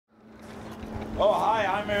Oh, hi,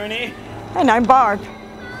 I'm Ernie. And I'm Barb.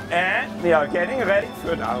 And we are getting ready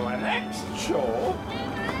for our next show.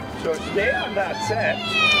 So stay on that set.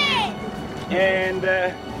 And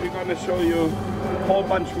we're going to show you a whole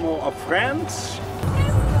bunch more of France.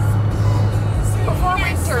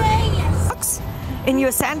 Performance box in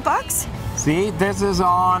your sandbox? See, this is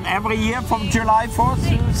on every year from July 4th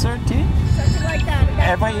to 13th. Something like that.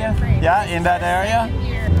 Every year? Yeah, in that area.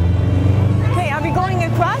 Okay, are we going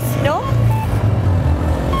across? No?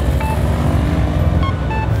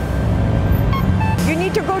 You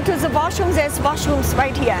need to go to the washrooms. There's washrooms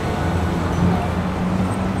right here.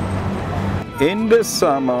 In the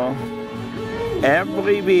summer,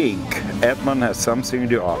 every week, Edmonton has something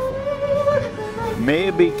to offer.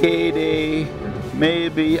 Maybe K-Day,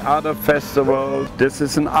 maybe other festivals. This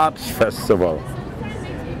is an arts festival.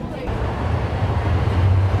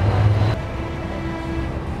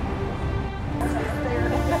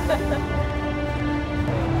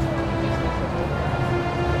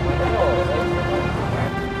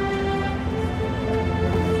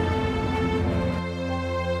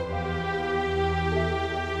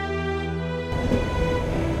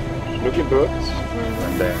 Looking good.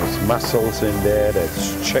 And there's mussels in there,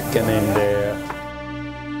 there's chicken in there.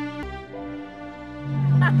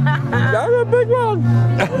 That's a big one!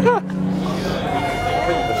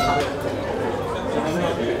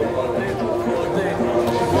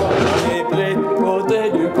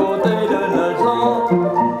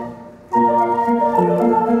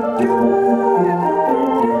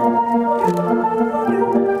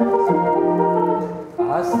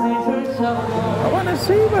 I want to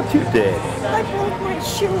see what you did. I broke my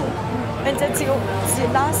shoe. And that's the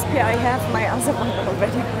last pair I have. My other one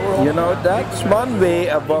already broke. You know, that's one way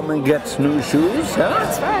a woman gets new shoes, huh?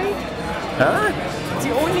 That's right. Huh? It's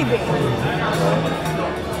the only way.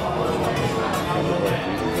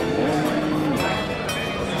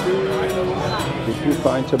 Did you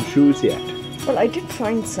find some shoes yet? Well, I did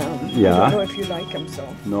find some. Yeah. I don't know if you like them, so.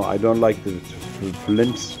 No, I don't like the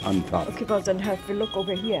flints on top. Okay, well then have a look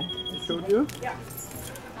over here. Showed you? Yeah.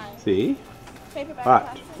 See?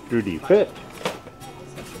 But do they fit?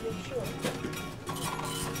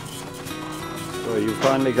 So you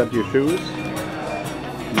finally got your shoes.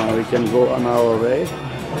 Now we can go on our way.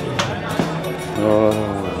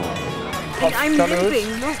 Oh. And I'm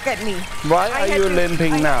limping, look at me. Why are you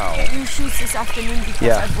limping now? I had to get new shoes this afternoon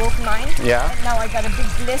because I broke mine. Yeah. And now I got a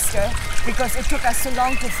big blister because it took us so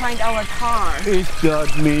long to find our car. It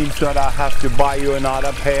that means that I have to buy you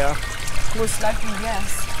another pair? Most likely,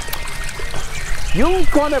 yes. You're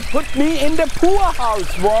gonna put me in the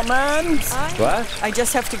poorhouse, woman! What? I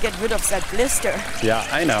just have to get rid of that blister. Yeah,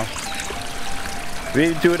 I know.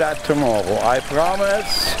 We'll do that tomorrow, I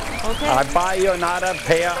promise. Okay. I'll buy you another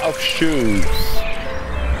pair of shoes.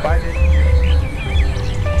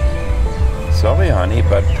 Sorry, honey,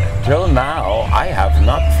 but till now I have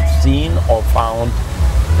not seen or found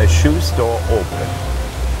a shoe store open.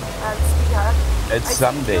 Sweetheart, It's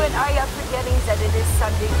Sunday. You and I are forgetting that it is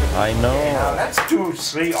Sunday today. I know. Now let's do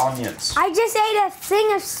 3 onions. I just ate a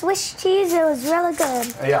thing of Swiss cheese. It was really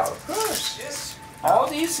good. Yeah, of course. Yes. All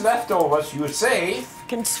these leftovers you save.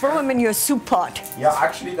 Can throw them in your soup pot. Yeah,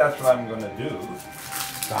 actually that's what I'm gonna do.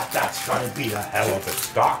 But that's gonna be a hell of a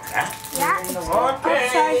stock, huh? Yeah.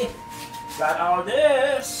 Okay. Got all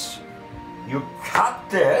this. You cut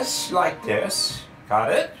this like this.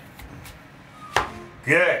 Got it?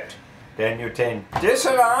 Good. Then you turn this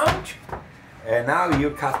around. And now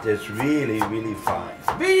you cut this really, really fine.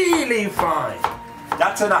 Really fine.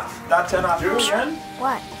 That's enough. That's enough. Julian?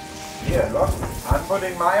 What? Here, look. I'm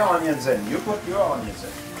putting my onions in. You put your onions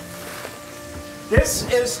in. This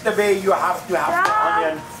is the way you have to have the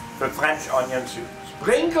onion, the French onion soup.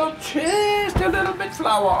 Sprinkle just a little bit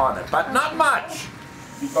flour on it, but not much.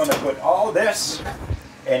 We're gonna put all this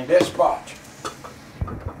in this pot.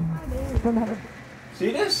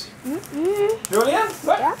 See this? Julian,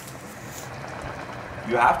 look. Yeah.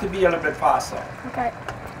 You have to be a little bit faster. Okay.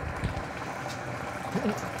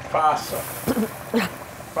 Faster.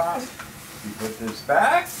 Fast. You put this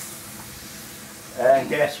back. And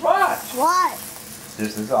guess what? What?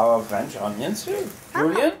 This is our French onion soup.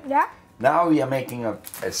 Julian? Yeah. Now we are making a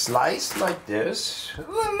slice like this.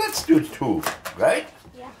 Well, let's do 2, right?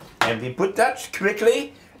 Yeah. And we put that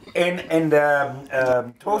quickly in the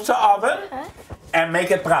toaster oven and make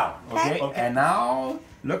it brown. Okay? And now,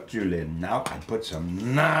 look, Julian, now I put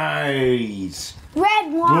some nice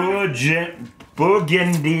Red wine.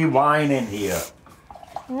 Burgundy wine in here.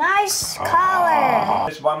 Nice color.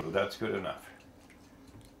 This one, that's good enough.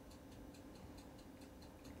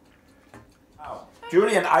 Now,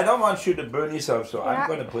 Julian, I don't want you to burn yourself, so I'm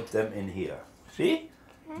going to put them in here. See?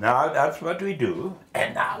 Now that's what we do.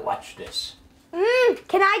 And now watch this.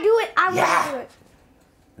 Can I do it? I want to do it.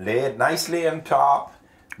 Lay it nicely on top.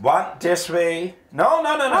 One this way.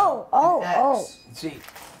 No. Oh. See?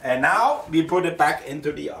 And now we put it back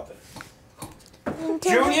into the oven.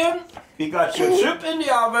 Julian, we got your soup in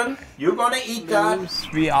the oven. You're gonna eat that.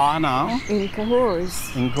 We are now In Cahors.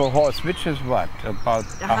 in Cahors, which is what? About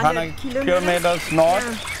 100 kilometers? kilometers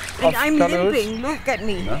north And of I'm Toulouse. limping. Look at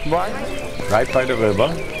me. Right by the river.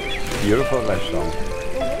 Beautiful restaurant.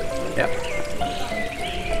 Yep.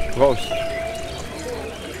 Prost.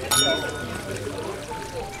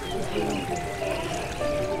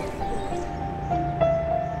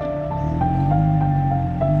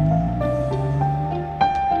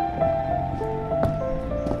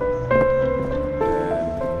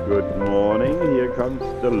 Good morning. Here comes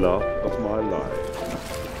the love of my life.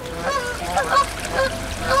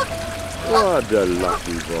 What a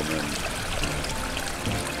lucky woman.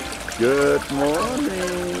 Good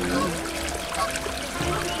morning.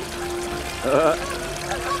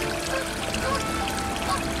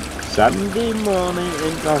 Sunday morning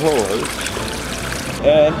in Cahors.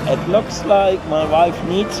 And it looks like my wife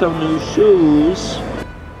needs some new shoes.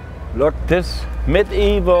 Look, this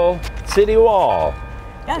medieval city wall.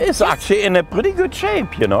 Yeah, It's actually in a pretty good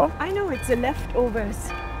shape, you know. I know it's the leftovers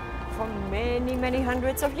from many, many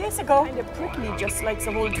hundreds of years ago. And they're prickly, just like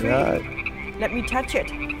the whole tree. Yeah. Let me touch it.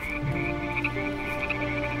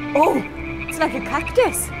 Oh, it's like a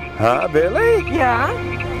cactus. Huh, really? Yeah.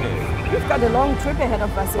 We've got a long trip ahead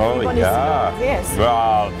of us. If Oh, we want to see all of yeah. this.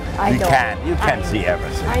 Well, I you know. can't I see know.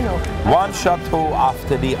 everything. I know. One chateau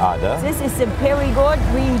after the other. This is the Périgord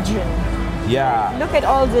region. Yeah. Look at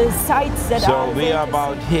all the sites that So are we there are to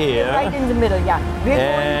about see. here. Right in the middle, yeah. We're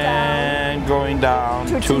And going down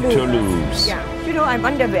going to down Toulouse. Yeah. You know, I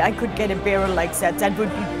wonder where I could get a barrel like that. That would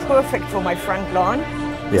be perfect for my front lawn.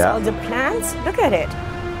 With Yeah. all the plants. Look at it.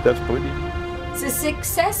 That's pretty. The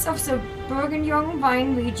success of the Burgundy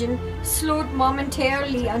wine region slowed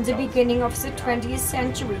momentarily on the beginning of the 20th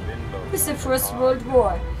century with the First World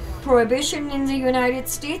War, Prohibition in the United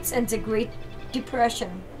States, and the Great Depression.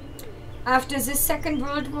 After the Second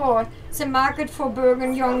World War, the market for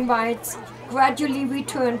Burgundy wines gradually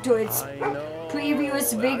returned to its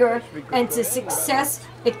previous vigor and the success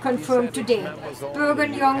it confirmed today.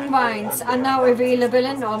 Burgundy wines are now available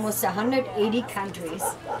in almost 180 countries.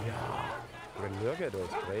 Look at those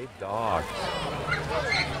great dogs.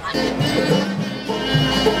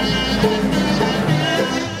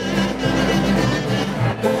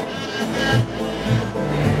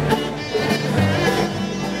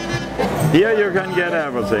 Here you can get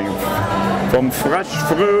everything, from fresh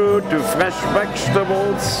fruit to fresh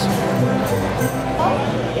vegetables.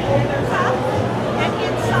 And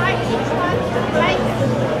inside each one's a blanket.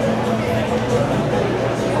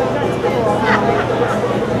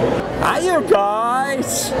 Hi, you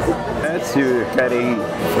guys! Yes, you're getting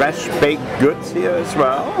fresh baked goods here as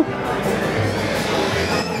well.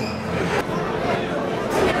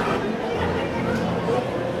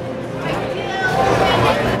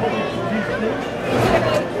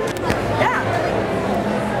 Yeah.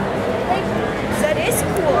 That is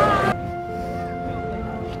cool.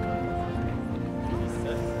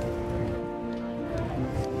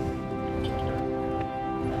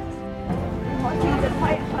 Watching the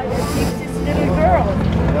firefighter saves this little girl.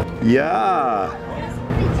 Yeah.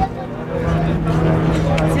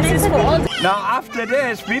 This is for all the Now after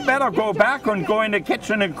this, we better go back and go in the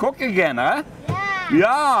kitchen and cook again, huh?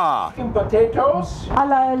 Yeah. Potatoes. à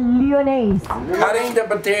la Lyounaise. Cutting the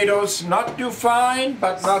potatoes not too fine,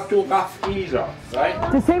 but not too rough either,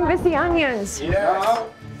 right? The same with the onions. Yeah.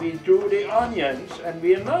 We do the onions, and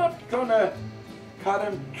we're not gonna cut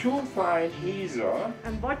them too fine either.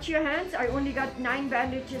 And watch your hands, I only got 9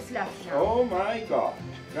 bandages left now. Oh my God.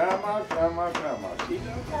 Grandma. See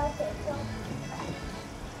that?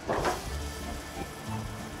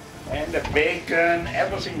 And the bacon,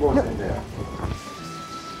 everything goes in there.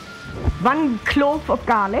 1 clove of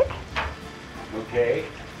garlic, Okay.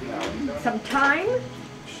 some thyme,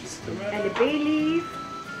 Just a and minute. a bay leaf,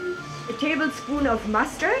 a tablespoon of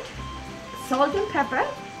mustard, salt and pepper.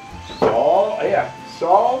 Salt, yeah.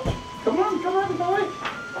 Salt. Come on, boy.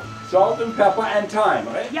 Salt and pepper and thyme,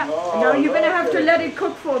 right? Yeah, Oh, now you're gonna have to okay. let it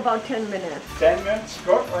cook for about 10 minutes. 10 minutes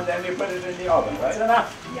cook, and then you put it in the oven, right?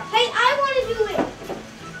 Enough. Hey, I want to do it.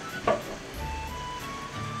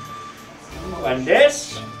 And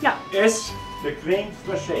this Yeah. is the cream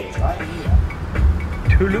fraiche, right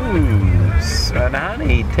here. Toulouse. And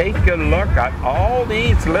honey, take a look at all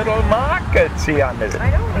these little markets here on this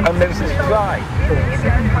side.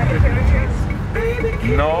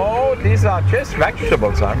 No, these are just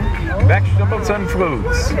vegetables, huh? Vegetables and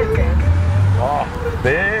fruits. Oh,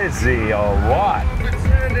 busy or what?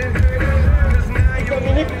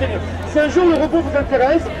 Si un jour le robot vous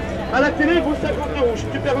intéresse, à la télé il vaut 50 €, chez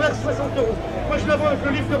Tupperware 60 €. Moi je la vends avec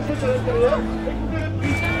le livre comme ça à l'intérieur.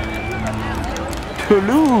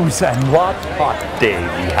 Toulouse, and what hot day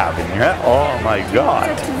we have in here. Oh my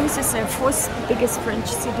God. Toulouse is the fourth biggest French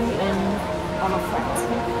city in all of France.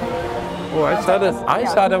 Oh, I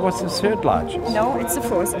thought it was the third largest. No, it's the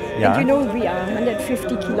fourth. Yeah. And you know we are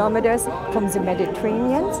 150 kilometers from the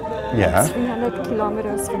Mediterranean. Yeah. 300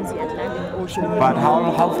 kilometers from the Atlantic Ocean. But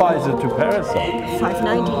how far is it to Paris?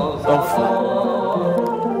 590.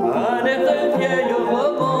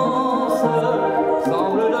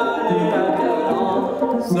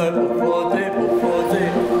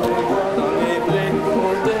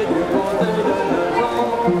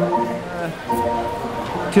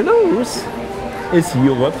 Toulouse is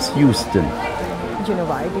Europe's Houston. You know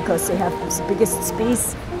why? Because they have the biggest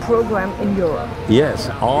space program in Europe. Yes,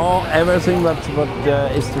 everything that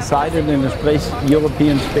is decided in the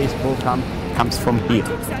European space program comes from here.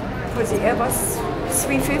 For the Airbus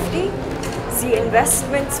 350, the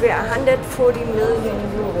investments were 140 million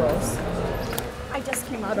euros. I just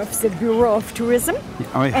came out of the Bureau of Tourism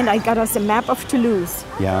and I got us a map of Toulouse.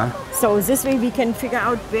 Yeah. So this way we can figure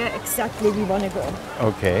out where exactly we want to go.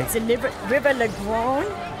 Okay. The river Le Grand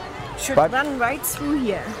should run right through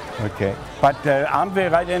here. Okay. But aren't we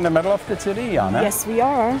right in the middle of the city, Anna? Yes, we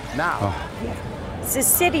are. Now. Oh. The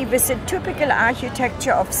city with the typical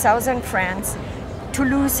architecture of southern France,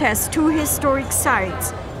 Toulouse has 2 historic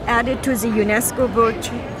sites added to the UNESCO World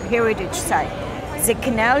Heritage Site. The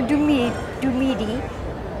Canal du Midi,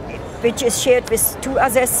 which is shared with 2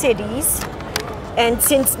 other cities, and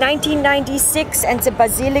since 1996, and the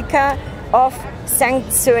Basilica of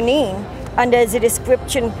Saint-Sernin under the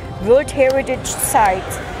description World Heritage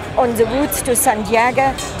Sites on the routes to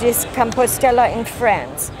Santiago de Compostela in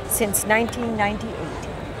France since 1998.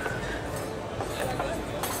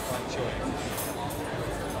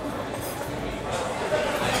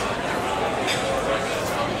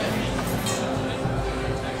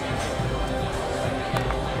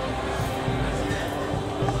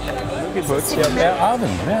 Where are we?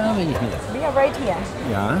 Where are we here? We are right here.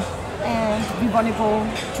 Yeah. And we want to go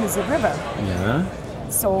to the river. Yeah.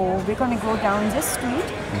 So we're going to go down this street.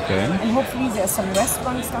 Okay. And hopefully there's some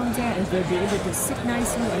restaurants down there and we'll be able to sit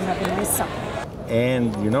nicely and have a nice supper.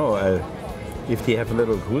 And you know, if they have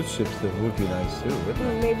little cruise ships, that would be nice too, wouldn't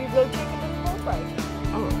it? Maybe we'll take a little boat ride.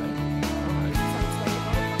 Oh.